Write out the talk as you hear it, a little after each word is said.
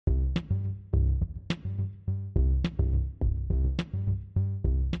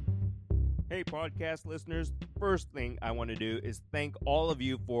Okay, podcast listeners, first thing I want to do is thank all of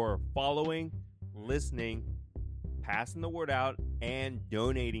you for following, listening, passing the word out, and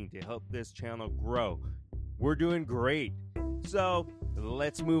donating to help this channel grow. We're doing great. So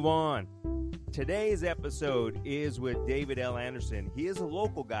let's move on. Today's episode is with David L. Anderson. He is a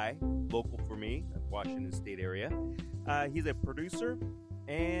local guy, local for me, Washington State area. He's a producer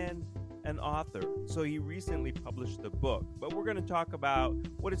and an author. So he recently published a book, but we're going to talk about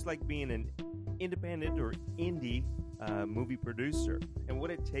what it's like being an independent or indie movie producer and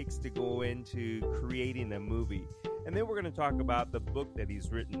what it takes to go into creating a movie. And then we're going to talk about the book that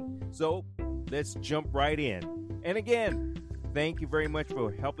he's written. So let's jump right in. And again, thank you very much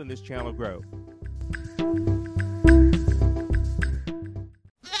for helping this channel grow.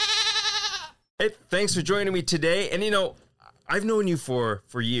 Hey, thanks for joining me today. And I've known you for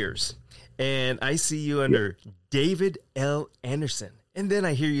years, and I see you under David L. Anderson. And then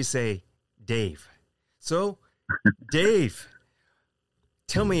I hear you say Dave. So, Dave,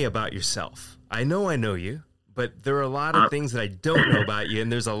 tell me about yourself. I know you, but there are a lot of things that I don't know about you,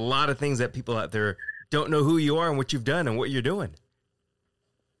 and there's a lot of things that people out there don't know who you are and what you've done and what you're doing.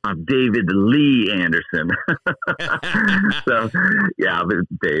 I'm David Lee Anderson. So, yeah, but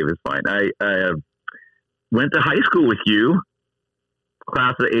Dave is fine. I went to high school with you,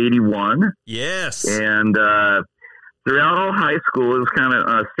 class of 81. Yes. And throughout all high school, it was kind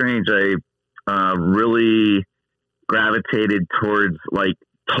of strange. I really gravitated towards like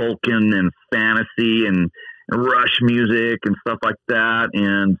Tolkien and fantasy and Rush music and stuff like that.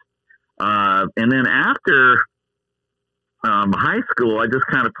 And then after high school, I just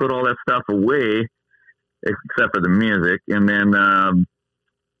kind of put all that stuff away, except for the music. And then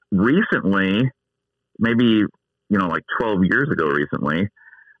recently, maybe like 12 years ago, recently,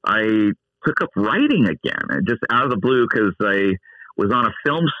 I took up writing again, just out of the blue, because I was on a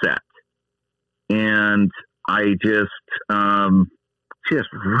film set, and I just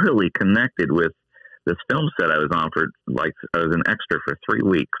really connected with this film set I was on for, like, I was an extra for 3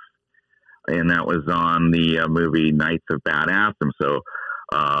 weeks. And that was on the movie Knights of Badassdom. So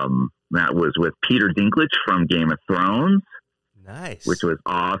that was with Peter Dinklage from Game of Thrones. Nice. Which was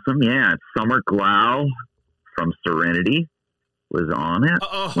awesome. Yeah. Summer Glau from Serenity was on it.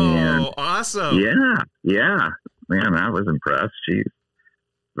 Oh, and awesome. Yeah. Man, I was impressed. She's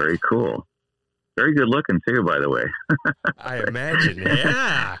very cool. Very good looking too, by the way. I imagine.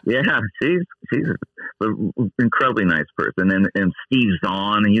 Yeah. Yeah, she's an incredibly nice person. And Steve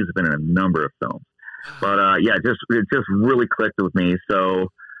Zahn, he's been in a number of films. But it just really clicked with me. So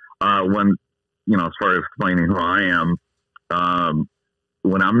when as far as explaining who I am,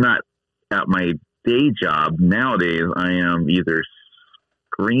 when I'm not at my day job nowadays, I am either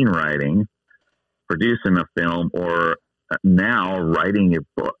screenwriting, producing a film, or now writing a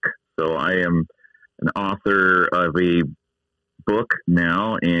book. So I am an author of a book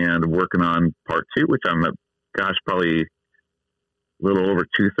now and working on part 2, which I'm probably a little over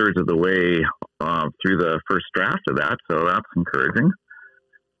 2/3 of the way through the first draft of that. So that's encouraging.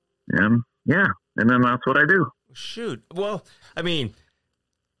 And yeah, and then that's what I do. Shoot. Well, I mean,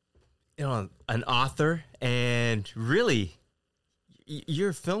 an author, and really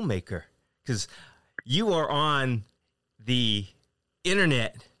you're a filmmaker, because you are on the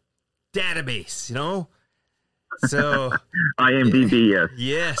internet database, so IMDb, yes.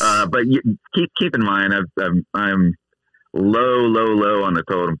 Yes. But keep in mind, I'm low on the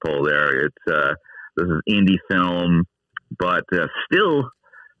totem pole there. It's this is indie film, but still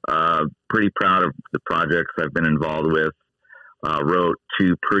pretty proud of the projects I've been involved with. Wrote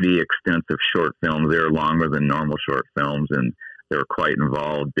 2 pretty extensive short films. They were longer than normal short films, and they were quite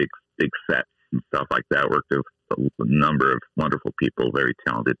involved, big sets and stuff like that. Worked with a number of wonderful people, very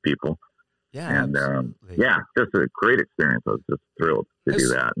talented people. Yeah, and just a great experience. I was just thrilled to do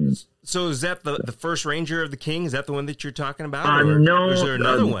that. And, so is that the first Ranger of the King? Is that the one that you're talking about? No, or is there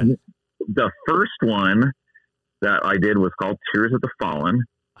another one? The first one that I did was called Tears of the Fallen.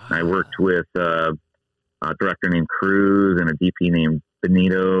 I worked with a director named Cruz and a DP named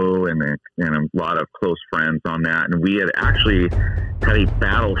Benito and a lot of close friends on that. And we had actually had a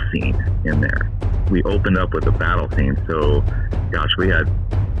battle scene in there. We opened up with a battle scene. So, we had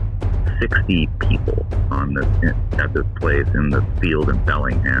 60 people at this place in the field in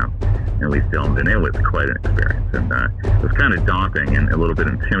Bellingham, and we filmed, and it was quite an experience. And it was kind of daunting and a little bit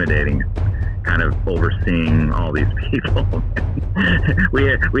intimidating, kind of overseeing all these people. we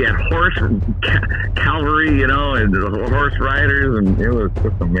had horse cavalry, and the horse riders, and it was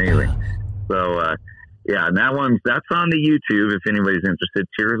just amazing. So and that's on the YouTube if anybody's interested.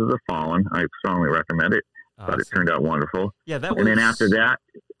 Tears of the Fallen. I strongly recommend it. Awesome. Thought it turned out wonderful. Yeah, that was. And then after that.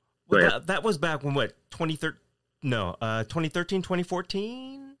 Well, that was back when, what, 2013,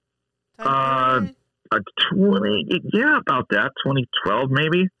 2014? About that, 2012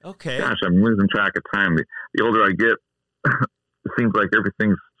 maybe. Okay. Gosh, I'm losing track of time. The older I get, it seems like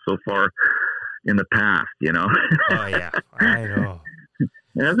everything's so far in the past, Oh, yeah. I know.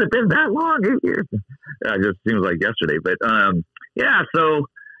 Has it been that long? 8 years? It just seems like yesterday. But, so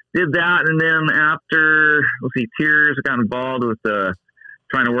did that. And then after, Tears, I got involved with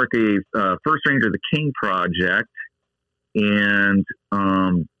trying to work a First Ranger of the King project and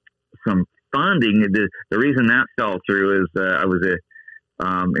some funding. The reason that fell through is I was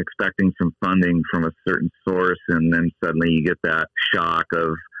expecting some funding from a certain source, and then suddenly you get that shock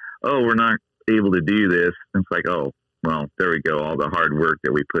of, oh, we're not able to do this. And it's like, oh, well, there we go. All the hard work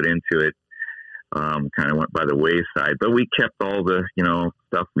that we put into it kind of went by the wayside. But we kept all the,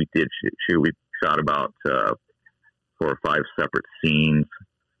 stuff we did shoot. We shot about 4 or 5 separate scenes,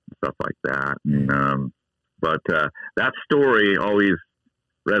 stuff like that. And, but that story always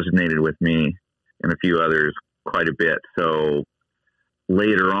resonated with me and a few others quite a bit. So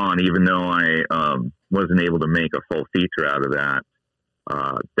later on, even though I wasn't able to make a full feature out of that,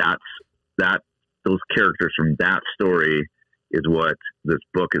 those characters from that story is what this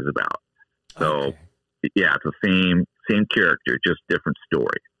book is about. So, yeah, it's the same character, just different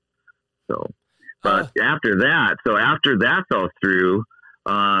story. So, but after that fell through,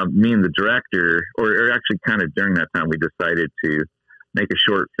 me and the director, or actually kind of during that time, we decided to make a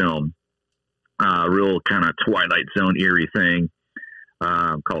short film, real kind of Twilight Zone eerie thing,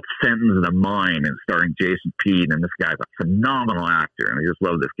 called Sentence in the Mind, and starring Jason Pete. And this guy's a phenomenal actor, and I just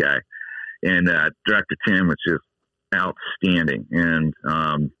love this guy. And director Tim was just outstanding. And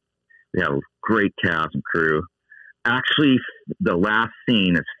we have a great cast and crew. Actually, the last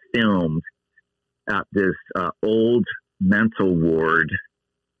scene is filmed at this old mental ward.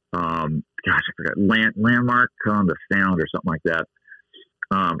 I forgot, Landmark on the Sound or something like that,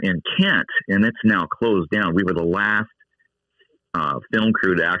 in Kent, and it's now closed down. We were the last film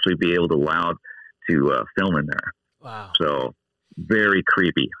crew to actually be able to allow to film in there. Wow. So very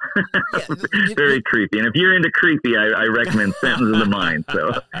creepy. Very creepy. And if you're into creepy, I recommend Sentence in the Mind.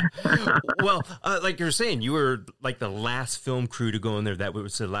 So, well, like you're saying, you were like the last film crew to go in there that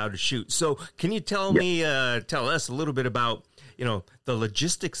was allowed to shoot. So can you tell us a little bit about, the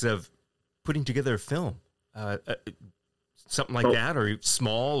logistics of putting together a film? Something like that, or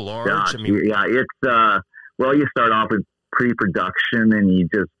small, large? It's, you start off with pre-production, and you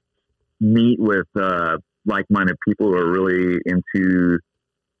just meet with like-minded people who are really into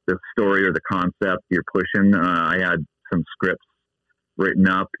the story or the concept you're pushing. I had some scripts written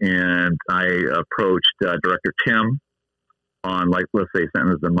up, and I approached director Tim on, let's say,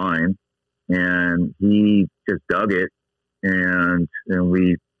 Sentence in the Mind, and he just dug it, and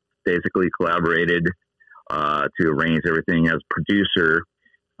we basically collaborated to arrange everything. As producer.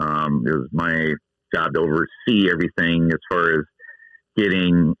 It was my job to oversee everything as far as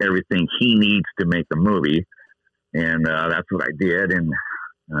getting everything he needs to make the movie, and that's what I did, and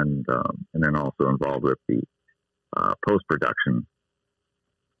then also involved with the post-production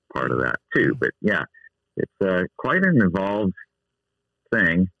part of that too. But yeah, it's quite an involved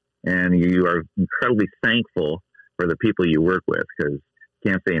thing, and you are incredibly thankful for the people you work with, because you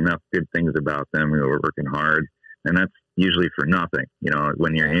can't say enough good things about them who are working hard, and that's usually for nothing.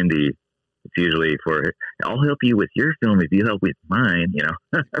 When you're indie, it's usually for, I'll help you with your film if you help with mine,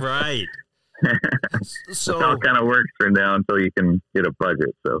 Right. So that's how it kind of works for now until you can get a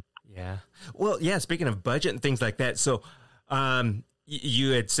budget. So, yeah. Well, yeah, speaking of budget and things like that. So,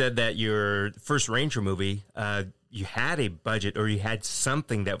 you had said that your first Ranger movie, you had a budget, or you had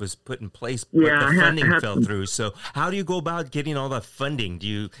something that was put in place, but the funding fell through. So how do you go about getting all the funding? Do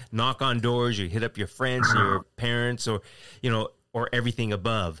you knock on doors, you hit up your friends, your parents, or, or everything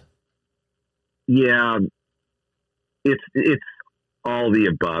above? Yeah, it's all the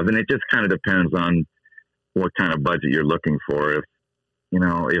above, and it just kind of depends on what kind of budget you're looking for.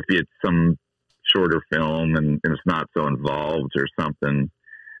 If it's some shorter film and it's not so involved or something,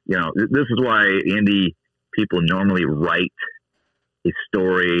 this is why indie people normally write a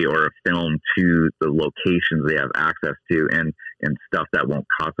story or a film to the locations they have access to, and stuff that won't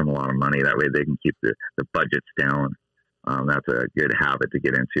cost them a lot of money. That way they can keep the budgets down. That's a good habit to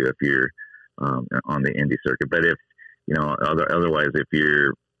get into if you're on the indie circuit. But if, otherwise, if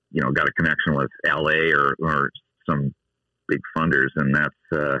you're, got a connection with LA or some big funders, and that's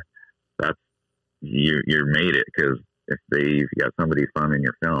you're made it, because if you got somebody funding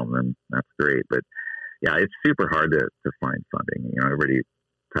your film, then that's great. But yeah, it's super hard to find funding. Everybody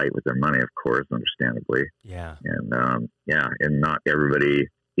tight with their money, of course, understandably. Yeah. And and not everybody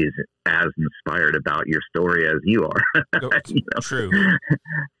is as inspired about your story as you are. You know? True.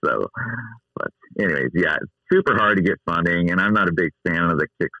 So, but anyways, yeah, it's super hard to get funding, and I'm not a big fan of the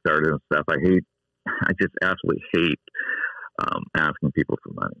Kickstarter and stuff. I just absolutely hate asking people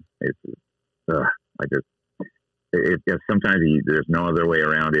for money. Sometimes there's no other way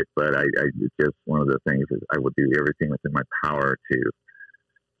around it, but it's just one of the things is I would do everything within my power to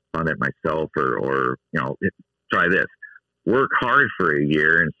fund it myself, or try this. Work hard for a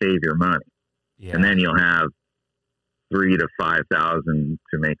year and save your money, and then you'll have $3,000 to $5,000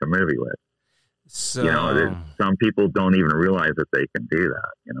 to make a movie with. So some people don't even realize that they can do that.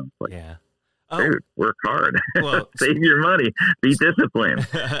 It's like, dude, work hard, well, save your money, be disciplined.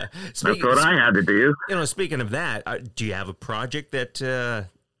 That's what I had to do. Speaking of that, do you have a project that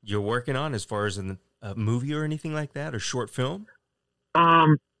you're working on as far as a movie or anything like that, or short film?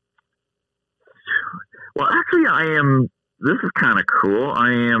 Well, actually, I am. This is kind of cool.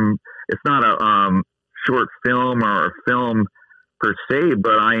 It's not a short film or a film per se,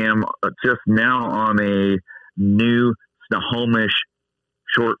 but I am just now on a new Snohomish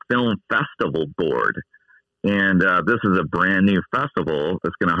Short Film Festival board. And this is a brand new festival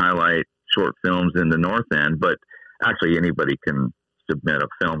that's going to highlight short films in the North End, but actually anybody can submit a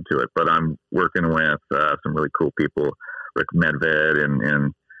film to it. But I'm working with some really cool people, Rick Medved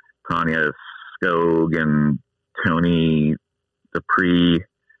and Tanya Skog and Tony Dupree,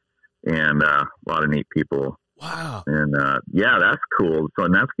 and a lot of neat people. Wow. And that's cool. So,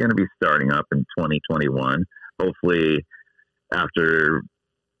 and that's going to be starting up in 2021. Hopefully after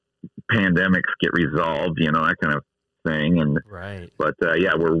pandemics get resolved, that kind of thing. And right. But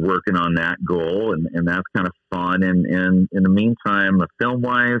we're working on that goal, and that's kind of fun. And in the meantime, the film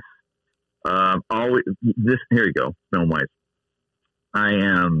wise, here you go. Film wise, I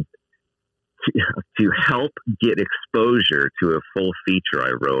am to help get exposure to a full feature I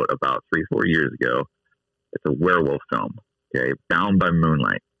wrote about 3-4 years ago. It's a werewolf film. Okay, Bound by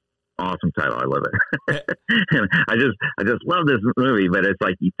Moonlight. Awesome title. I love it. And I just love this movie, but it's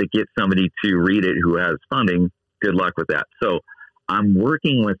like to get somebody to read it who has funding. Good luck with that. So I'm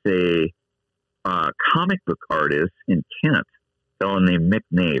working with a comic book artist in Kent, a fellow named Mick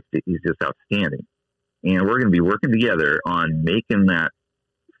Nave. He's just outstanding. And we're going to be working together on making that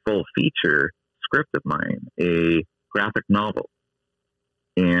full feature script of mine a graphic novel.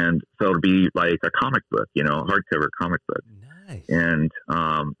 And so it'll be like a comic book, hardcover comic book. Nice. And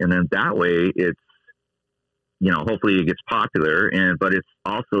then that way it's, hopefully it gets popular, but it's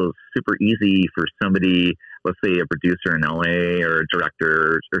also super easy for somebody, let's say a producer in LA or a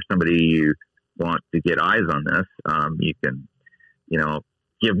director or somebody you want to get eyes on this. You can,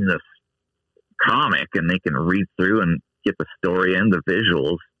 give them this comic and they can read through and get the story and the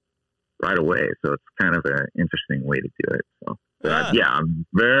visuals right away. So it's kind of an interesting way to do it. So I'm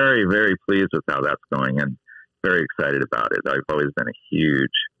very, very pleased with how that's going and very excited about it. I've always been a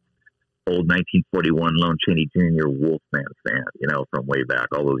huge old 1941 Lon Chaney Jr. Wolfman fan, from way back.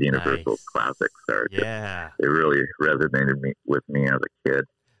 All those Universal classics are they really resonated with me as a kid.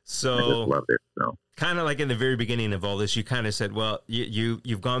 So I just loved it. So kind of like in the very beginning of all this, you kind of said, well,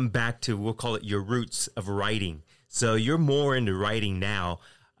 you've gone back to, we'll call it your roots of writing. So you're more into writing now.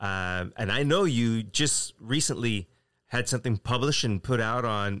 And I know you just recently had something published and put out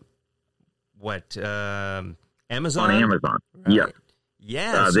on Amazon? On Amazon. Right. Yeah.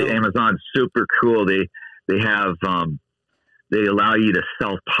 Yeah. The Amazon's super cool. They have, they allow you to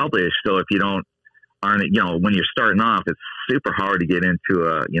self-publish. So if you when you're starting off, it's super hard to get into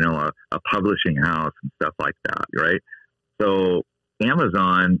a publishing house and stuff like that. Right. So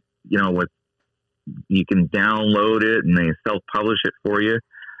Amazon, you can download it and they self-publish it for you.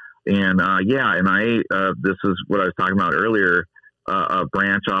 And this is what I was talking about earlier, a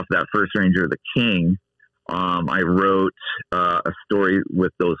branch off that First Ranger of the King. I wrote a story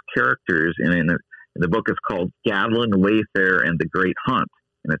with those characters, and the book is called Gavilan, Wayfarer, and the Great Hunt.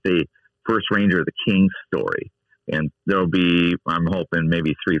 And it's a First Ranger of the King story. And there'll be, I'm hoping,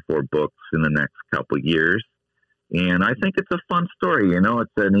 maybe 3-4 books in the next couple of years. And I think it's a fun story.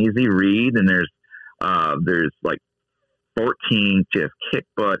 It's an easy read, and there's like 14 just kick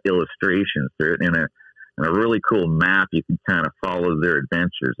butt illustrations through it, and a really cool map you can kind of follow their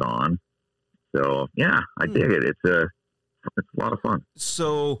adventures on. So I dig it. It's a lot of fun.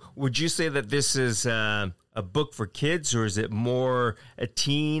 So would you say that this is a book for kids, or is it more a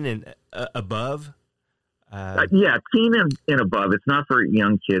teen and above? Teen and above. It's not for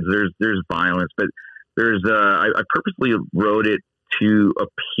young kids. There's violence, but there's I purposely wrote it to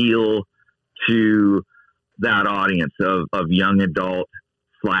appeal to that audience of young adult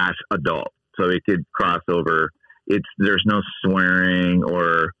 / adult. So it could cross over there's no swearing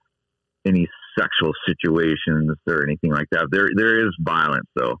or any sexual situations or anything like that. There is violence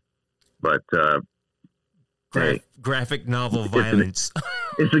though, but graphic novel violence.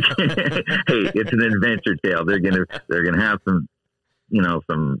 It's an adventure tale. They're gonna have some,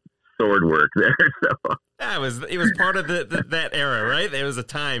 some sword work there. So it was part of that era, right? There was a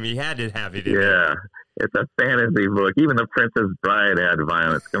time you had to have it. Yeah, it's a fantasy book. Even The Princess Bride had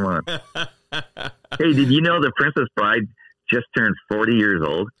violence. Come on. Hey, did you know The Princess Bride just turned 40 years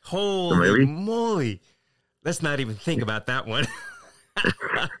old? Holy moly! Let's not even think about that one.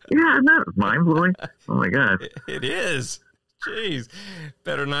 Yeah, that's mind blowing. Oh my god, it is. Jeez,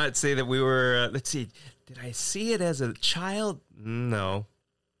 better not say that we were. Let's see. Did I see it as a child? No,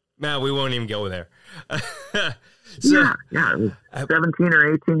 we won't even go there. Yeah. 17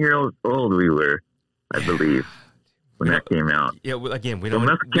 or 18-year-old old we were, I believe, when that came out. Yeah. Well, again, we don't. It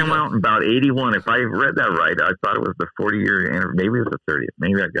must have come out in about 81. If I read that right, I thought it was the 40-year anniversary. Maybe it was the 30th.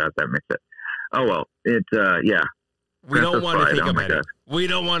 Maybe I got that mixed up. Oh well, yeah. We don't want to think about it. We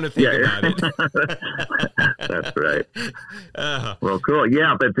don't want to think about it. That's right. Well, cool.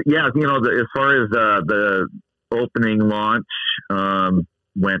 Yeah, but as far as the opening launch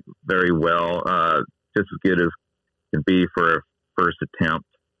went very well, just as good as can be for a first attempt.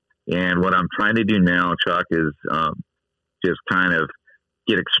 And what I'm trying to do now, Chuck, is just kind of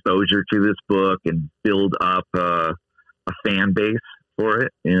get exposure to this book and build up a fan base for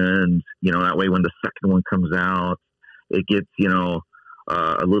it. And, that way when the second one comes out, it gets,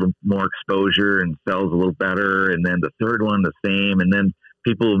 a little more exposure and sells a little better. And then the third one, the same. And then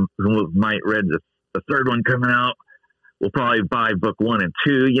people who might read the third one coming out will probably buy book 1 and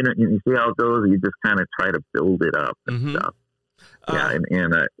 2. You see how it goes. You just kind of try to build it up and stuff. Yeah.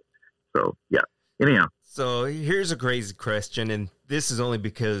 So, yeah. Anyhow. So here's a crazy question. And this is only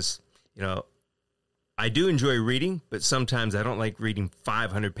because, I do enjoy reading, but sometimes I don't like reading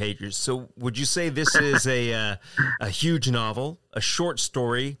 500 pages. So would you say this is a huge novel, a short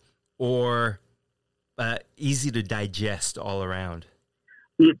story, or easy to digest all around?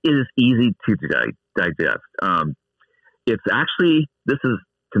 It is easy to digest. It's actually, this is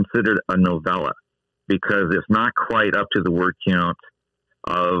considered a novella because it's not quite up to the word count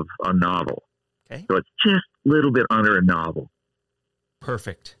of a novel. Okay. So it's just a little bit under a novel.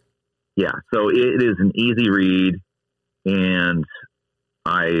 Perfect. Yeah, so it is an easy read, and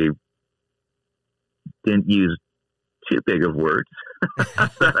I didn't use too big of words.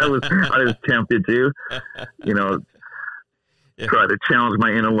 I was tempted to, try to challenge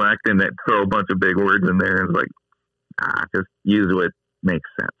my intellect and then throw a bunch of big words in there. And just use what makes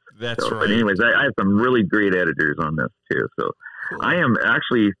sense. That's right. But anyways, I have some really great editors on this too. So cool. I am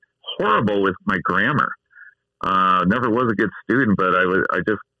actually horrible with my grammar. Never was a good student, but I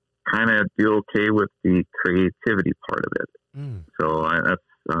just kind of do okay with the creativity part of it. So that's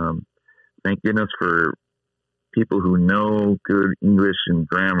thank goodness for people who know good English and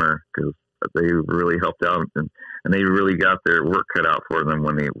grammar, because they really helped out and they really got their work cut out for them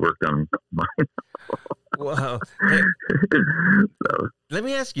when they worked on mine. Wow. Hey, so, let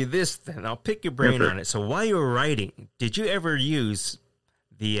me ask you this then. I'll pick your brain on it. So while you were writing, did you ever use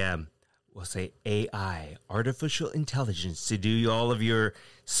the we'll say AI, artificial intelligence, to do all of your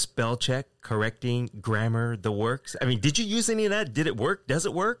spell check, correcting, grammar, the works? I mean, did you use any of that? Did it work? Does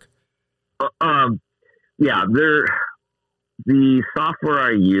it work? Yeah, the software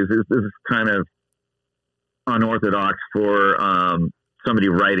I use is kind of unorthodox for somebody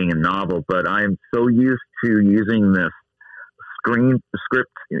writing a novel, but I'm so used to using this screenplay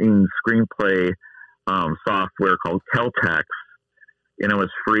software called Keltex.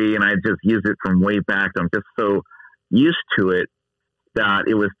 It's free, and I just used it from way back. I'm just so used to it that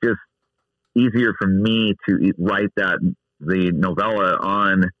it was just easier for me to write the novella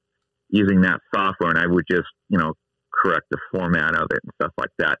on using that software, and I would just, correct the format of it and stuff like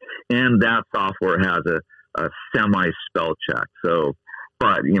that. And that software has a semi-spell check. So,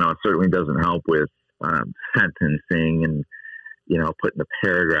 but, it certainly doesn't help with sentencing and, putting the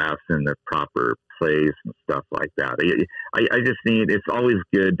paragraphs in the proper place and stuff like that. I just think it's always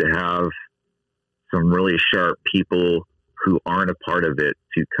good to have some really sharp people who aren't a part of it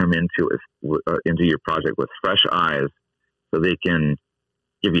to come into your project with fresh eyes, so they can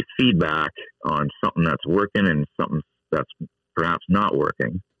give you feedback on something that's working and something that's perhaps not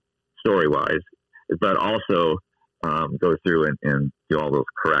working story-wise, but also go through and do all those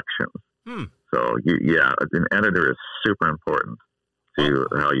corrections. So, an editor is super important to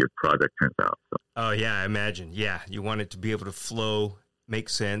how your project turns out. So. Oh, yeah, I imagine. Yeah, you want it to be able to flow, make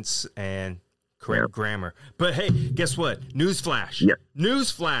sense, and correct grammar. But, hey, guess what? Newsflash. Yeah.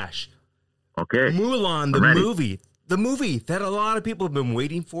 Newsflash. Okay. Mulan, I'm ready. the movie that a lot of people have been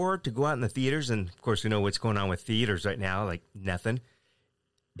waiting for to go out in the theaters. And of course, you know what's going on with theaters right now, like nothing.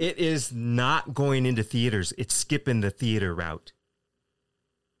 It is not going into theaters. It's skipping the theater route.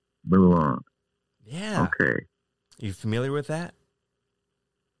 Mulan. Yeah. Okay. You familiar with that?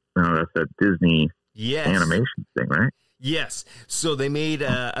 No, that's a Disney Yes. animation thing, right? Yes. So they made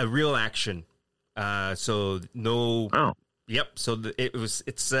a real action. So no. Oh. Yep. So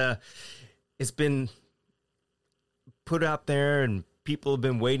it's been put out there, and people have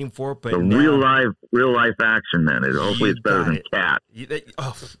been waiting for it. But So real life action. Then hopefully it's better than Cat.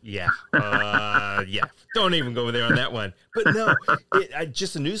 Oh yeah, yeah. Don't even go there on that one. But no,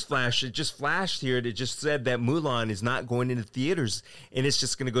 just a news flash. It just flashed here. It just said that Mulan is not going into theaters, and it's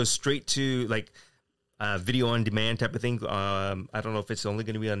just going to go straight to like video on demand type of thing. I don't know if it's only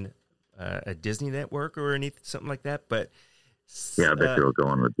going to be on a Disney network or anything, something like that. But Yeah, I bet it'll go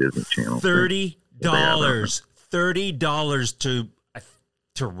on the Disney Channel. $30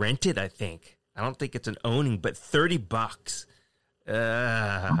 to rent it. I think. I don't think it's an owning, but $30.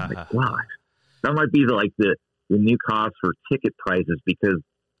 Oh my gosh. That might be the new cost for ticket prices, because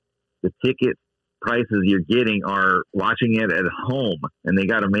the ticket prices you're getting are watching it at home, and they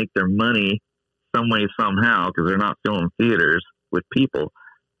got to make their money some way, somehow, because they're not filling theaters with people.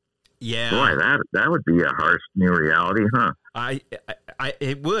 Yeah. Boy, that would be a harsh new reality, huh?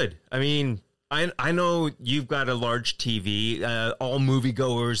 It would. I mean, I know you've got a large TV. All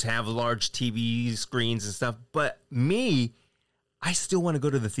moviegoers have large TV screens and stuff. But me, I still want to go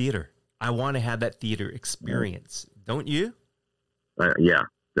to the theater. I want to have that theater experience. Don't you? Yeah,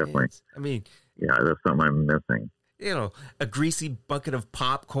 definitely. I mean, yeah, that's something I'm missing. You know, a greasy bucket of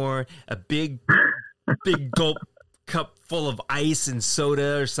popcorn, a big gulp cup full of ice and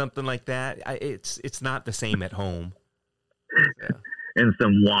soda or something like that. It's not the same at home. Yeah. And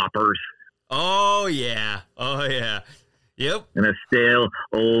some Whoppers. Oh yeah. Yep. And a stale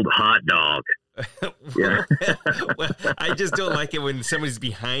old hot dog. Yeah. Well, I just don't like it when somebody's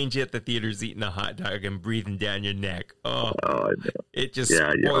behind you at the theater's eating a hot dog and breathing down your neck. Oh, I know. it just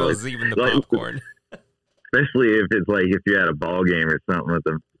spoils even the popcorn. Especially if it's like if you're at a ball game or something with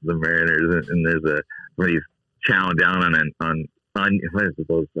the Mariners, and there's somebody's chowing down on what is it,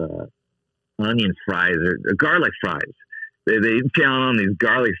 those onion fries or garlic fries. They chow on these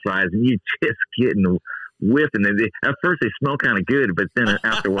garlic fries, and you just getting whipping. At first they smell kind of good, but then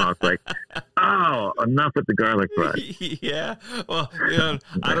after a while it's like, oh, enough with the garlic fries. Yeah. Well,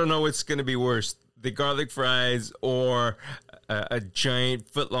 I don't know what's going to be worse, the garlic fries or a giant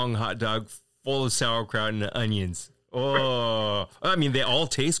foot-long hot dog full of sauerkraut and onions. Oh, I mean, they all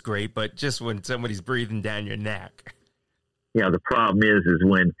taste great, but just when somebody's breathing down your neck. Yeah, the problem is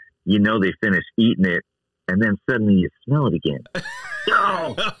when you know they finish eating it, and then suddenly you smell it again.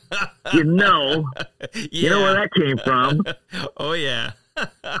 Oh, you know where that came from. Oh yeah.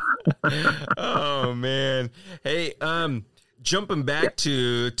 Oh man. Hey, jumping back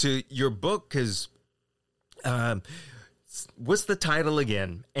to your book, because what's the title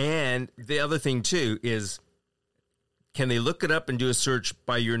again? And the other thing too is, can they look it up and do a search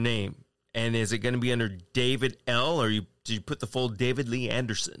by your name? And is it going to be under David L, or did you put the full David Lee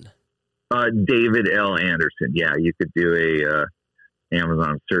Anderson? David L. Anderson. Yeah, you could do a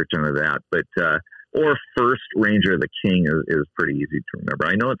Amazon search under that, but or First Ranger of the King is pretty easy to remember.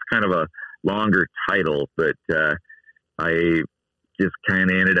 I know it's kind of a longer title, but I just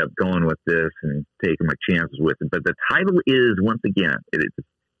kind of ended up going with this and taking my chances with it. But the title is, once again, it is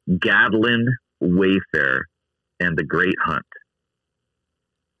Gadlin Wayfarer and the Great Hunt.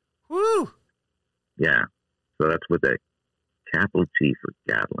 Woo! Yeah, so that's with a capital T for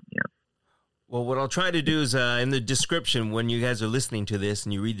Gadlin. Yeah. Well, what I'll try to do is in the description, when you guys are listening to this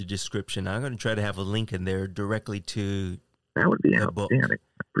and you read the description, I'm going to try to have a link in there directly to that would be the book. Outstanding.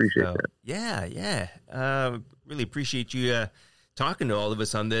 I appreciate that. Yeah. Really appreciate you talking to all of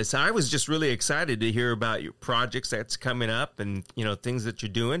us on this. I was just really excited to hear about your projects that's coming up and, things that you're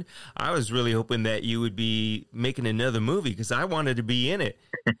doing. I was really hoping that you would be making another movie, because I wanted to be in it.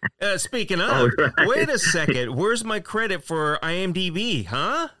 Speaking of, right. Wait a second. Where's my credit for IMDb,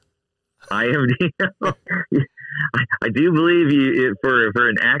 huh? IMDb. I do believe you for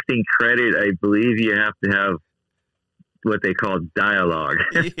an acting credit. I believe you have to have what they call dialogue.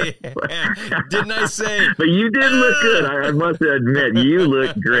 Yeah. Didn't I say? But you did look good. I must admit, you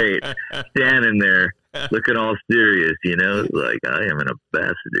look great standing there looking all serious. Like I am an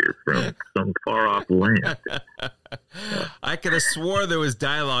ambassador from some far off land. I could have swore there was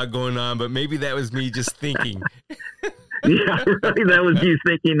dialogue going on, but maybe that was me just thinking. Yeah, right. That was you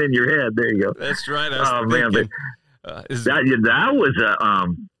thinking in your head. There you go. That's right. Man, but that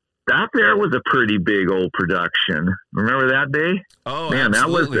that there was a pretty big old production. Remember that day? Oh, man,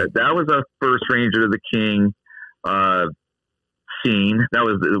 absolutely. that was a First Ranger of the King scene. That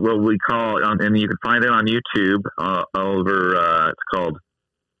was what we call, and you can find it on YouTube over. It's called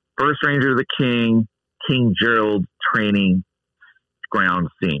First Ranger of the King, King Gerald training ground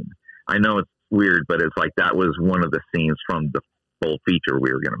scene. I know it's weird, but it's like that was one of the scenes from the full feature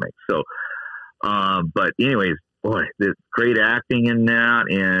we were going to make. So, but anyways, boy, there's great acting in that,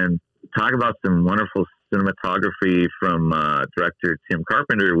 and talk about some wonderful cinematography from director Tim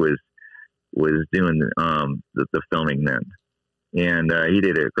Carpenter was doing the filming then, and he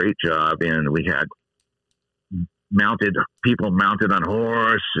did a great job. And we had people mounted on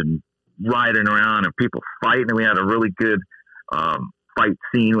horse and riding around, and people fighting. And we had a really good fight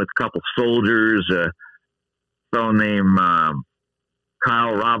scene with a couple soldiers, a fellow named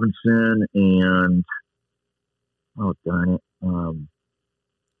Kyle Robinson, and oh darn it,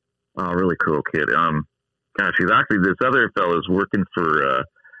 really cool kid. Gosh, he's actually, this other fellow's working for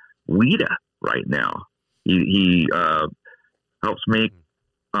WIDA right now. He helps make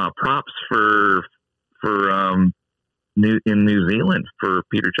props for in New Zealand for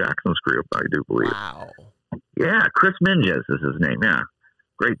Peter Jackson's group, I do believe. Wow. Yeah, Chris Minges is his name. Yeah,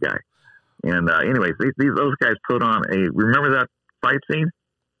 great guy. And anyways, those guys put on remember that fight scene?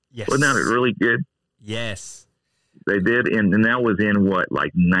 Yes. Wasn't that really good? Yes. They did, and that was in what,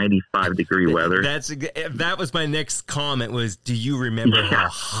 like 95-degree weather. That was my next comment. Was, do you remember how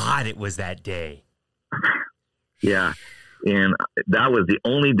hot it was that day? Yeah, and that was the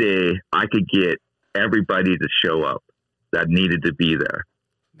only day I could get everybody to show up that needed to be there.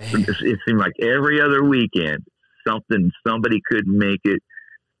 Man. It seemed like every other weekend, somebody couldn't make it.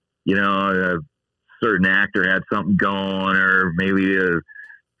 You know, a certain actor had something going, or maybe a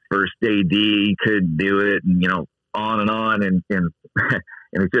first AD couldn't do it, and on, and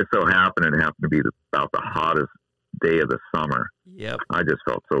it just so happened to be about the hottest day of the summer. Yep. I just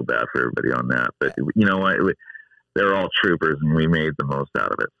felt so bad for everybody on that, but you know what? They're all troopers, and we made the most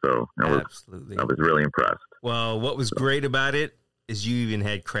out of it. So I was really impressed. Well, what was great about it is you even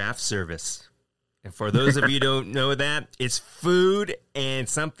had craft service. And for those of you who don't know that, it's food and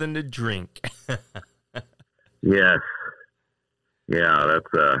something to drink. Yes. Yeah,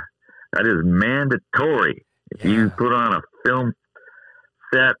 that is mandatory. If you put on a film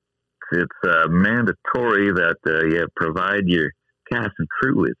set, it's mandatory that you provide your cast and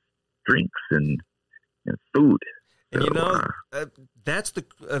crew with drinks and food. And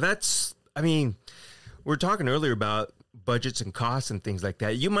I mean, we're talking earlier about budgets and costs and things like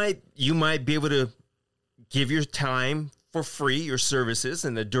that. You might be able to give your time for free, your services,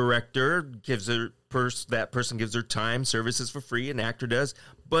 and the director gives that person gives their time, services for free, an actor does.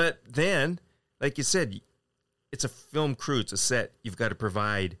 But then, like you said, it's a film crew, it's a set. You've got to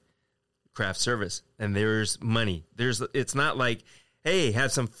provide craft service, and there's money. It's not like, hey,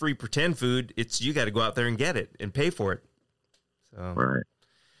 have some free pretend food. It's you got to go out there and get it and pay for it. So. Right.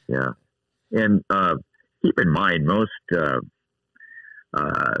 Yeah. And keep in mind, most, at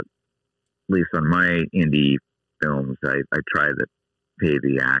least on my indie films, I try to pay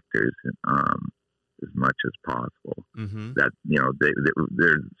the actors as much as possible. Mm-hmm. That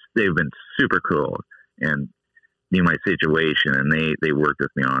they've been super cool and knew my situation, and they worked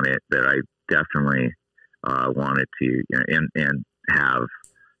with me on it. That I definitely wanted to and have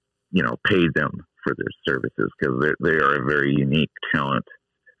paid them for their services, because they are a very unique talent,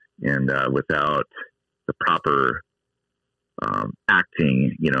 and without the proper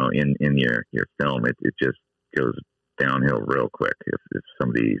acting, in your film, it just goes downhill real quick. If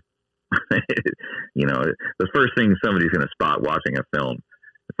somebody, the first thing somebody's going to spot watching a film,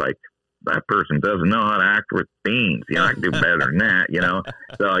 it's like, that person doesn't know how to act with beans. I can do better than that,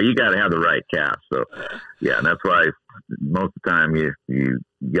 So you got to have the right cast. So, yeah, and that's why most of the time you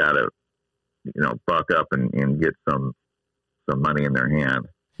got to, buck up and get some money in their hand,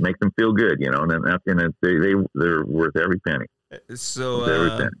 make them feel good, and then that's they're worth every penny. So,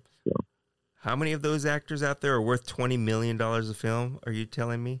 every penny. So, how many of those actors out there are worth $20 million a film? Are you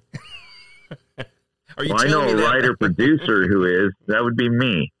telling me? I know a writer producer who is. That would be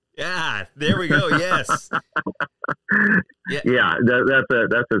me. Yeah, there we go. Yes. Yeah,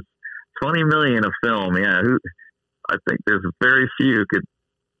 that's a $20 million a film. Yeah, I think there's very few could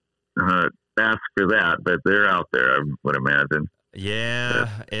ask for that, but they're out there, I would imagine. Yeah,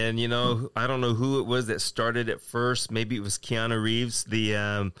 and I don't know who it was that started it first. Maybe it was Keanu Reeves,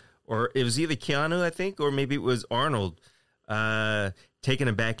 or it was either Keanu, I think, or maybe it was Arnold, taking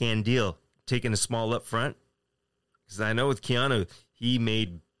a back-end deal, taking a small up front. Because I know with Keanu, he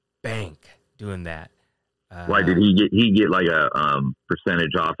made bank doing that. Why did he get like a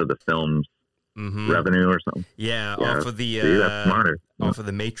percentage off of the film's revenue or something? Yeah, off of the that's smarter. Off of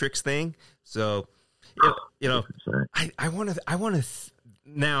the Matrix thing. So, you know, I want to.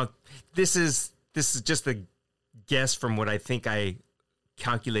 Now, this is just a guess from what I think I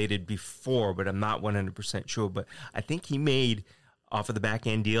calculated before, but I'm not 100% sure. But I think he made off of the back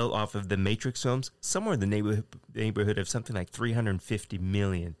end deal, off of the Matrix films, somewhere in the neighborhood of something like $350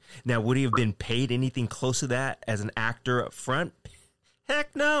 million. Now, would he have been paid anything close to that as an actor up front?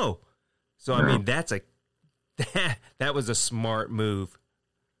 Heck no. So, I mean, that was a smart move.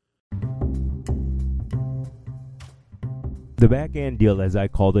 The back end deal, as I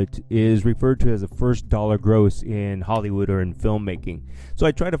called it, is referred to as the first dollar gross in Hollywood or in filmmaking. So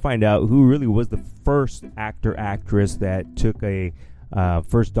I tried to find out who really was the first actor-actress that took a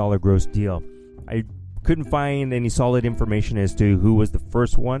first dollar gross deal. I couldn't find any solid information as to who was the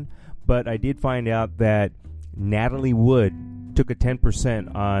first one, but I did find out that Natalie Wood took a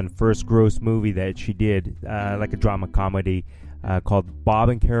 10% on first gross movie that she did, like a drama comedy, called Bob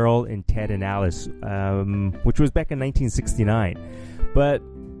and Carol and Ted and Alice, which was back in 1969. But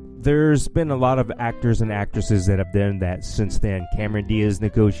there's been a lot of actors and actresses that have done that since then. Cameron Diaz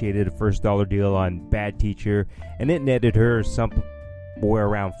negotiated a first dollar deal on Bad Teacher, and it netted her somewhere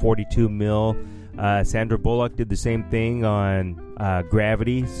around $42 million. Sandra Bullock did the same thing on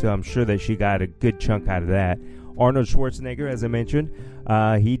Gravity, so I'm sure that she got a good chunk out of that. Arnold Schwarzenegger, as I mentioned,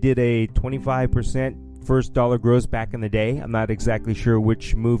 he did a 25% first dollar gross back in the day. I'm not exactly sure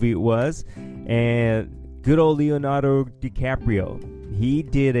which movie it was. And good old Leonardo DiCaprio, he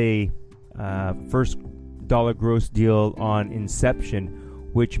did a first dollar gross deal on Inception,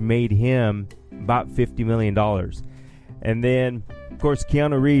 which made him about $50 million. And then, of course,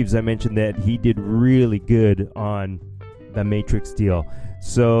 Keanu Reeves, I mentioned that he did really good on the Matrix deal.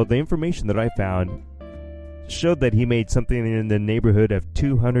 So the information that I found showed that he made something in the neighborhood of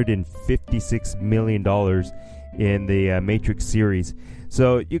 $256 million in the Matrix series.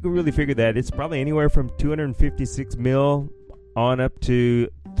 So you can really figure that it's probably anywhere from $256 million on up to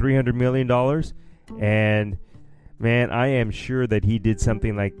 $300 million. And man, I am sure that he did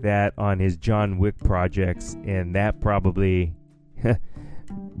something like that on his John Wick projects, and that probably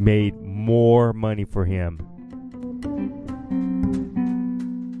made more money for him.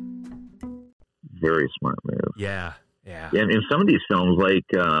 Very smart move. Yeah. And in some of these films, like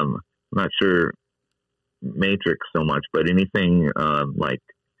I'm not sure Matrix so much, but anything like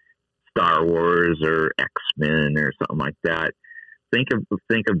Star Wars or X-Men or something like that. Think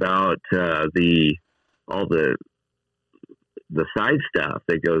about all the side stuff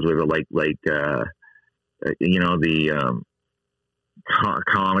that goes with it, like the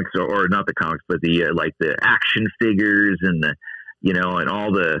comics or not the comics, but the like the action figures and the and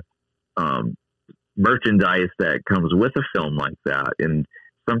all the merchandise that comes with a film like that. And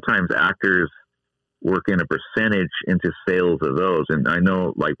sometimes actors work in a percentage into sales of those. And I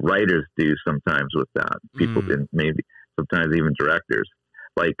know like writers do sometimes with that. People and maybe sometimes even directors.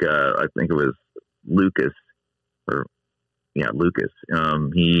 Like I think it was Lucas.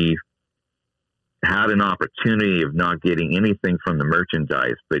 He had an opportunity of not getting anything from the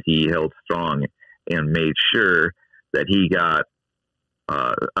merchandise, but he held strong and made sure that he got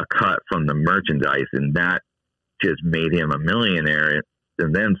a cut from the merchandise, and that just made him a millionaire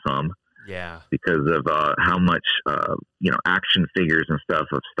and then some. Yeah, because of how much action figures and stuff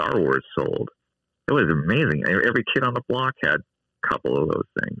of Star Wars sold. It was amazing. Every kid on the block had a couple of those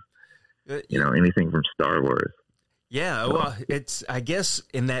things. Anything from Star Wars. Yeah, well, it's, I guess,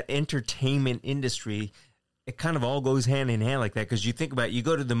 in that entertainment industry, it kind of all goes hand in hand like that. Because you think about it, you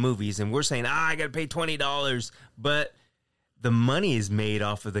go to the movies, and we're saying, I got to pay $20, but the money is made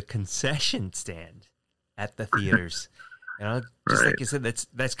off of the concession stand at the theaters. Just like you said,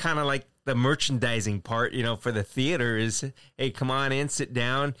 that's kind of like the merchandising part, for the theater is, hey, come on in, sit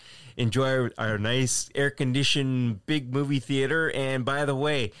down, enjoy our nice air-conditioned big movie theater. And by the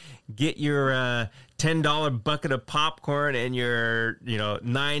way, get your $10 bucket of popcorn and your,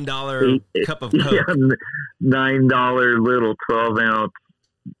 $9 cup of Coke. Yeah, $9 little 12-ounce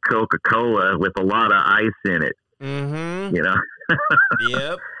Coca-Cola with a lot of ice in it. Mm-hmm.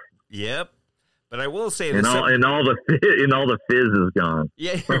 Yep. But I will say that all the fizz is gone.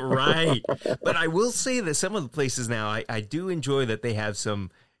 Yeah, right. But I will say that some of the places now, I do enjoy that they have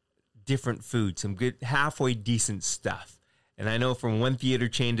some different food, some good halfway decent stuff. And I know from one theater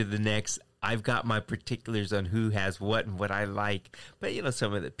chain to the next, I've got my particulars on who has what and what I like. But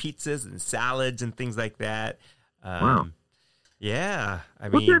some of the pizzas and salads and things like that. Wow. Yeah, I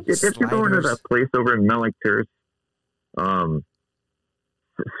mean, if you're going to that place over in Melick Terrace,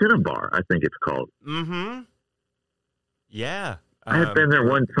 Cinnabar, I think it's called. Mm-hmm. Yeah. I had been there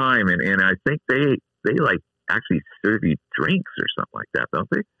one time, and I think they like actually serve you drinks or something like that, don't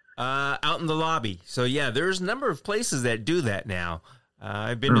they? Out in the lobby. So yeah, there's a number of places that do that now.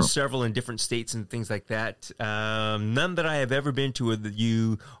 I've been to several in different states and things like that. None that I have ever been to where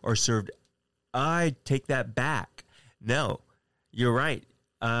you are served. I take that back. No, you're right.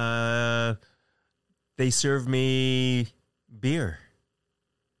 They serve me beer.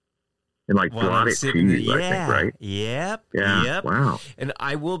 And like brought it to you, I think, right? Yep. Yeah. Yep. Wow. And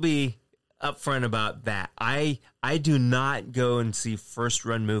I will be upfront about that. I do not go and see first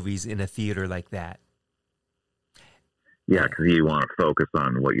run movies in a theater like that. Yeah, because you want to focus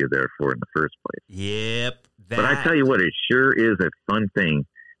on what you're there for in the first place. Yep. But I tell you what, it sure is a fun thing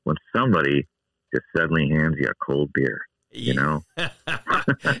when somebody just suddenly hands you a cold beer. You know,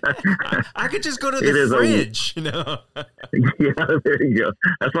 I could just go to the fridge. Yeah, there you go.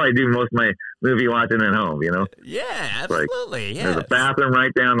 That's why I do most of my movie watching at home. You know. Yeah, absolutely. Like, yeah. There's a bathroom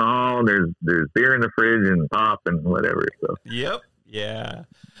right down the hall. And there's beer in the fridge and pop and whatever. So. Yep. Yeah.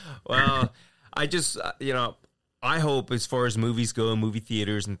 Well, I just I hope as far as movies go, movie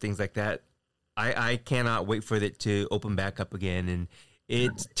theaters and things like that, I cannot wait for it to open back up again. And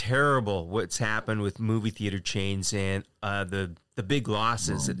it's terrible what's happened with movie theater chains and the big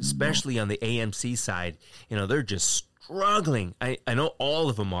losses, especially on the AMC side. They're just struggling. I know all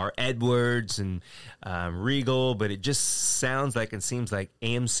of them are, Edwards and Regal, but it just sounds like and seems like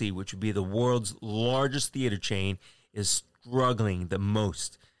AMC, which would be the world's largest theater chain, is struggling the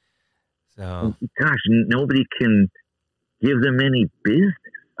most. So, gosh, nobody can give them any business.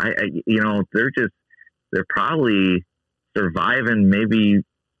 They're probably surviving maybe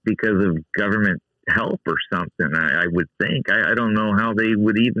because of government help or something. I would think. I don't know how they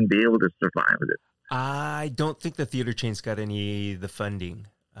would even be able to survive with it. I don't think the theater chain's got any of the funding.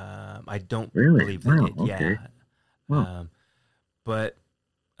 I don't really believe they did. Okay. Yeah.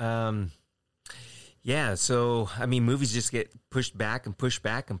 Yeah. So I mean, movies just get pushed back and pushed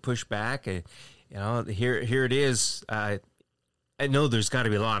back and pushed back, and here it is. I know there's got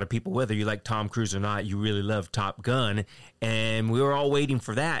to be a lot of people, whether you like Tom Cruise or not, you really love Top Gun, and we were all waiting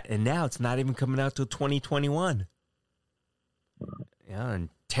for that, and now it's not even coming out till 2021. Yeah, and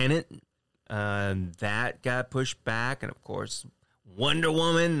Tenet, that got pushed back, and of course, Wonder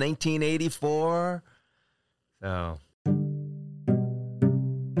Woman, 1984. So.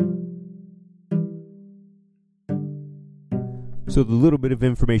 So the little bit of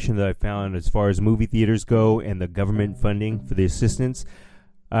information that I found as far as movie theaters go and the government funding for the assistance,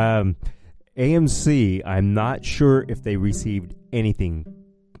 AMC, I'm not sure if they received anything.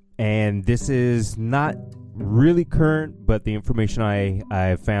 And this is not really current, but the information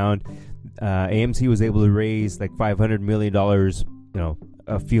I found, AMC was able to raise like $500 million,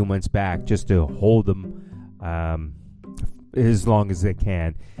 a few months back just to hold them as long as they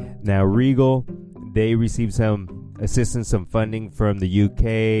can. Now, Regal, they received some assistance, some funding from the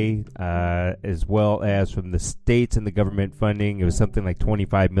UK, as well as from the states and the government funding. It was something like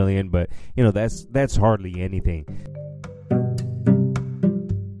 $25 million, but that's hardly anything.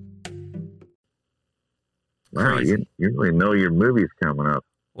 Wow, you really know your movie's coming up.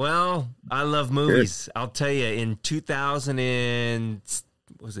 Well, I love movies. Good. I'll tell you, in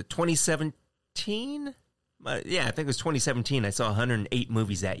 2017? Yeah, I think it was 2017. I saw 108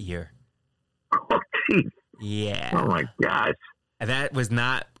 movies that year. Oh, geez. Yeah. Oh, my gosh. That was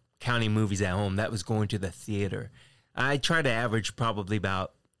not counting movies at home. That was going to the theater. I try to average probably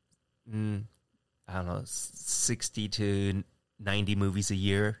about, 60 to 90 movies a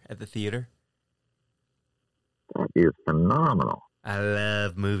year at the theater. That is phenomenal. I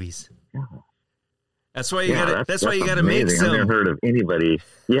love movies. Yeah. That's why you got. That's why you got to make some. I've never heard of anybody.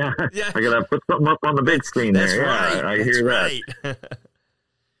 Yeah. I got to put something up on the big screen there. Right. Yeah, I hear right. that.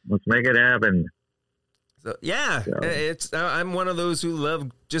 Let's make it happen. So, yeah, it's. I'm one of those who love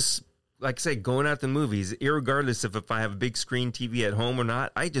just, like I say, going out to movies, irregardless of if I have a big screen TV at home or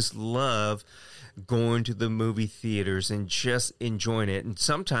not. I just love going to the movie theaters and just enjoying it. And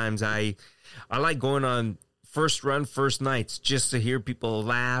sometimes I like going on first nights just to hear people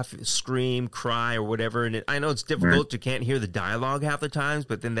laugh, scream, cry, or whatever. And I know it's difficult. You can't hear the dialogue half the times,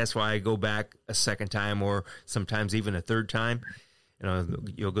 but then that's why I go back a second time or sometimes even a third time.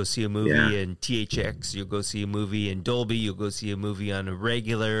 You'll go see a movie in THX. You'll go see a movie in Dolby. You'll go see a movie on a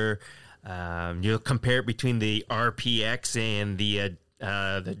regular. You'll compare it between the RPX and the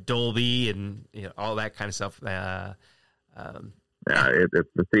Dolby and all that kind of stuff. The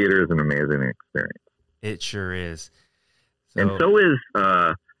theater is an amazing experience. It sure is. And so is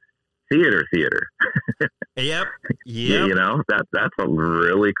theater. Yep. You know, that's a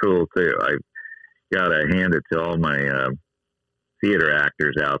really cool too. I gotta hand it to all my theater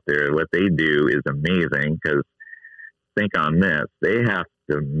actors out there. What they do is amazing, because think on this, they have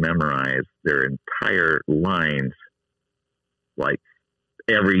to memorize their entire lines, like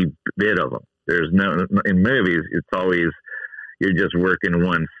every bit of them. There's no, in movies, it's always, you're just working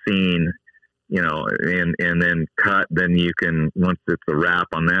one scene, you know, and then cut, then you can, once it's a wrap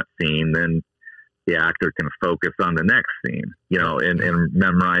on that scene, then the actor can focus on the next scene, you know, and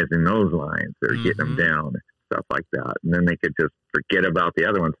memorizing those lines or getting them down and stuff like that. And then they could just forget about the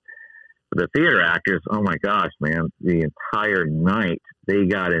other ones. But the theater actors, oh my gosh, man, the entire night, they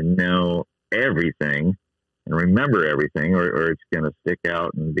got to know everything and remember everything, or it's going to stick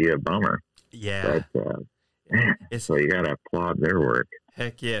out and be a bummer. Yeah. But, man, so you got to applaud their work.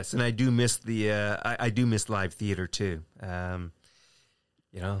 Heck yes. And I do miss I do miss live theater too. You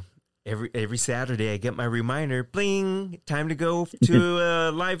know, every Saturday I get my reminder, bling, time to go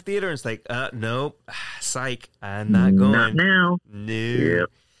to live theater. And it's like, nope, psych, I'm not going. Not now. No. Yep.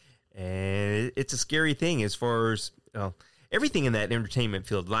 And it's a scary thing as far as, everything in that entertainment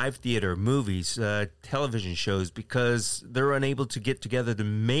field, live theater, movies, television shows, because they're unable to get together to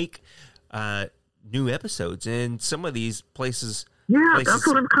make new episodes. And some of these places. Yeah, that's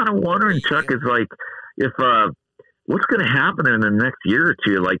what I'm kind of wondering, Chuck, is like, if what's going to happen in the next year or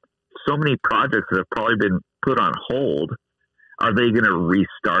two? Like, so many projects that have probably been put on hold. Are they going to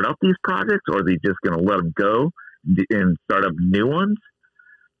restart up these projects, or are they just going to let them go and start up new ones?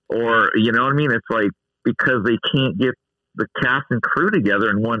 Or, you know what I mean? It's like, because they can't get the cast and crew together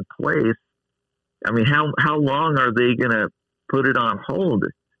in one place. I mean, how long are they going to put it on hold?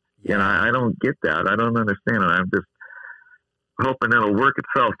 Yeah. And I don't get that. I don't understand it. I'm just hoping it'll work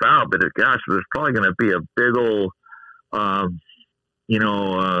itself out. But gosh, there's probably going to be a big old,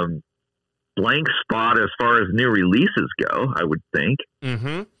 blank spot as far as new releases go, I would think,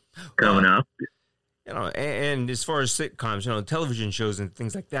 coming up. You know, and as far as sitcoms, you know, television shows and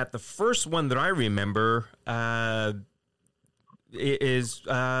things like that, the first one that I remember is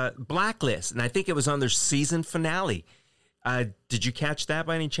Blacklist, and I think it was on their season finale. Did you catch that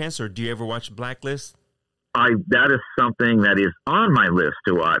by any chance, or do you ever watch Blacklist? That is something that is on my list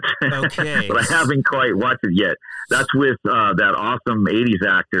to watch. Okay. But I haven't quite watched it yet. That's with that awesome 80s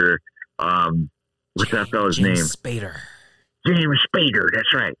actor. What's that fellow's name? Spader. James Spader,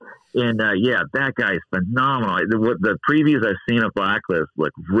 that's right. And that guy's phenomenal. The previews I've seen of Blacklist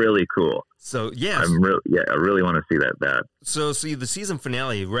look really cool. So yes, I really want to see that. So see the season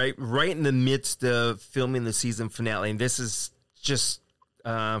finale, right in the midst of filming the season finale, and this is just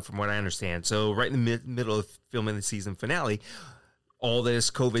from what I understand. So right in the middle of filming the season finale, all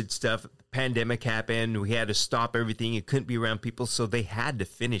this COVID stuff, pandemic happened. We had to stop everything. It couldn't be around people, so they had to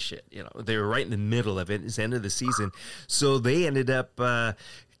finish it. You know, they were right in the middle of it. It's the end of the season, so they ended up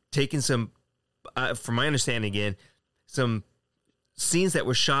taking some, from my understanding, again, some scenes that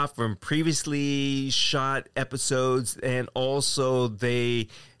were shot from previously shot episodes, and also they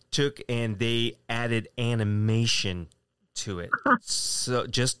took and they added animation to it, so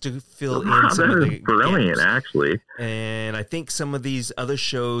just to fill in some of the brilliant gaps. Actually. And I think some of these other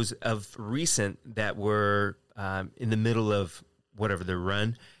shows of recent that were in the middle of whatever their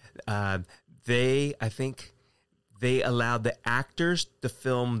run, I think they allowed the actors to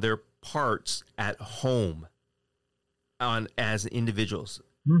film their parts at home as individuals.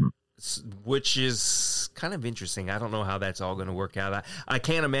 Which is kind of interesting. I don't know how that's all going to work out. I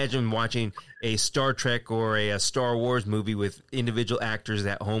can't imagine watching a Star Trek or a Star Wars movie with individual actors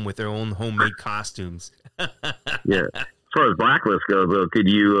at home with their own homemade costumes. Yeah. As far as Blacklist goes, though, could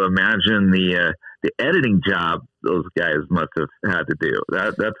you imagine the editing job those guys must have had to do?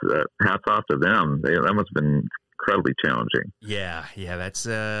 That's hats off to them. That must have been incredibly challenging. Yeah. That's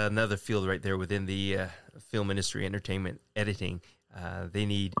another field right there within the film industry, entertainment, editing. They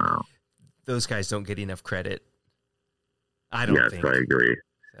need those guys don't get enough credit. I don't think. Yes, I agree.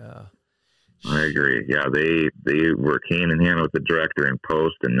 I agree. Yeah, they work hand in hand with the director in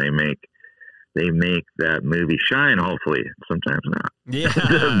post, and they make that movie shine. Hopefully, sometimes not.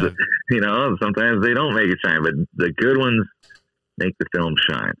 Yeah, you know, sometimes they don't make it shine, but the good ones make the film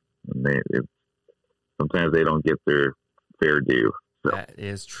shine. And sometimes they don't get their fair due. So. That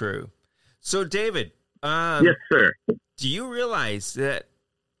is true. So, David. Yes, sir. Do you realize that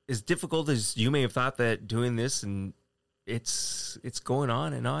as difficult as you may have thought that doing this, and it's going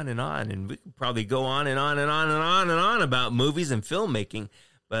on and on and on, and we could probably go on and on and on and on and on about movies and filmmaking,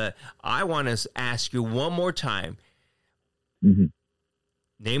 but I want to ask you one more time,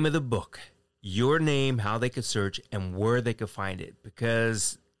 name of the book, your name, how they could search, and where they could find it,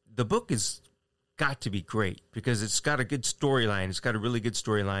 because the book is got to be great because it's got a good storyline. It's got a really good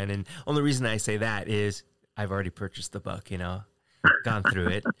storyline. And only reason I say that is I've already purchased the book, gone through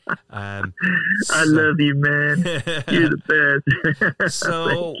it. I love you, man. You're the best.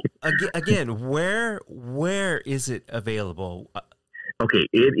 So again, where is it available? Okay,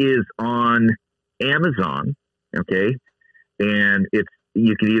 it is on Amazon. Okay, and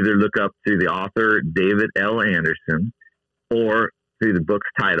you can either look up through the author David L. Anderson, or through the book's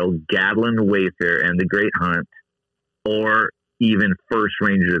title, Gadland Wayfarer and the Great Hunt, or even First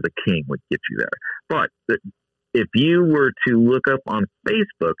Ranger of the King would get you there. But if you were to look up on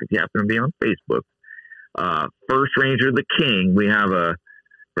Facebook, if you happen to be on Facebook, First Ranger of the King, we have a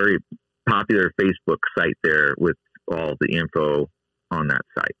very popular Facebook site there with all the info on that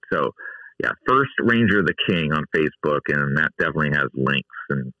site. So, yeah, First Ranger of the King on Facebook, and that definitely has links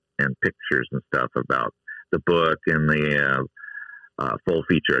and pictures and stuff about the book and the full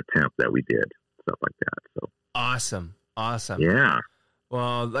feature attempt that we did, stuff like that. So awesome. Yeah.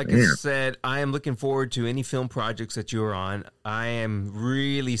 Well, like I said, I am looking forward to any film projects that you're on. I am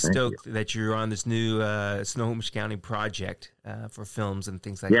really stoked that you're on this new Snohomish County project for films and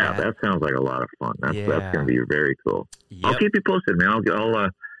things like that. Yeah, that sounds like a lot of fun. That's going to be very cool. Yep. I'll keep you posted, man. I'll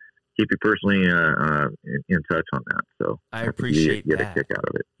keep you personally in touch on that. So I appreciate get that. a kick out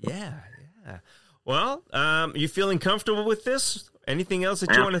of it. So. Yeah. Well, you feeling comfortable with this? Anything else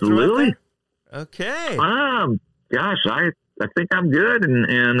that you want to throw out there? Okay. Gosh, I think I'm good, and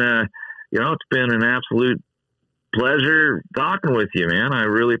it's been an absolute pleasure talking with you, man. I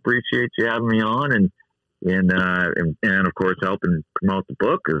really appreciate you having me on, and of course helping promote the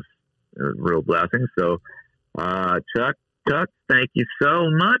book is a real blessing. So, Chuck, thank you so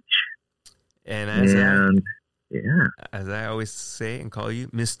much. And as I always say and call you,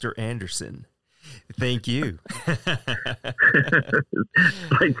 Mr. Anderson. Thank you. Like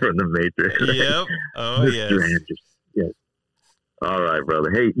from the Matrix. Yep. Oh, yes. Yes. All right, brother.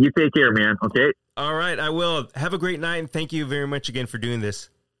 Hey, you take care, man. Okay? All right, I will. Have a great night, and thank you very much again for doing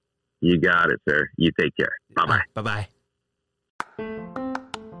this. You got it, sir. You take care. Bye-bye. Bye-bye.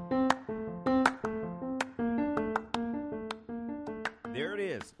 There it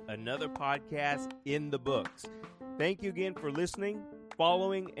is, another podcast in the books. Thank you again for listening,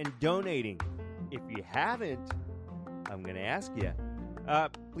 following, and donating. If you haven't, I'm going to ask you,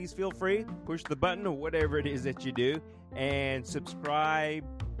 please feel free, push the button or whatever it is that you do, and subscribe,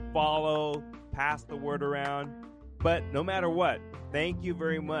 follow, pass the word around. But no matter what, thank you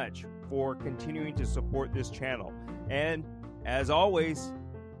very much for continuing to support this channel. And as always,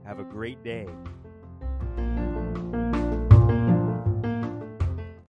 have a great day.